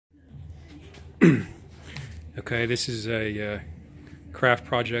Okay, this is a craft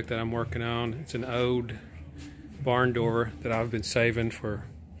project that I'm working on. It's an old barn door that I've been saving for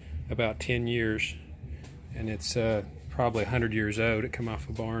about 10 years, and it's probably 100 years old. It came off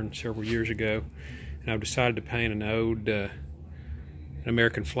a barn several years ago, and I've decided to paint an old an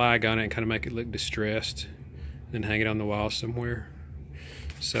American flag on it and kind of make it look distressed, and then hang it on the wall somewhere.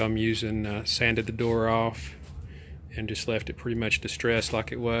 So I'm using sanded the door off and just left it pretty much distressed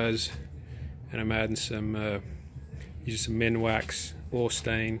like it was, and I'm adding some using some Minwax oil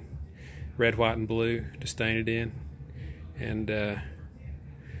stain, red, white, and blue to stain it in. And I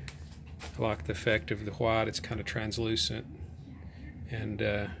like the effect of the white. It's kind of translucent,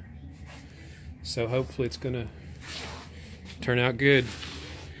 and so hopefully it's gonna turn out good.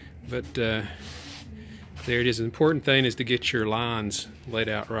 But there it is. The important thing is to get your lines laid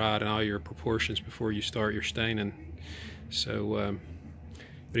out right and all your proportions before you start your staining. So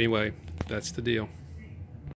but anyway, that's the deal.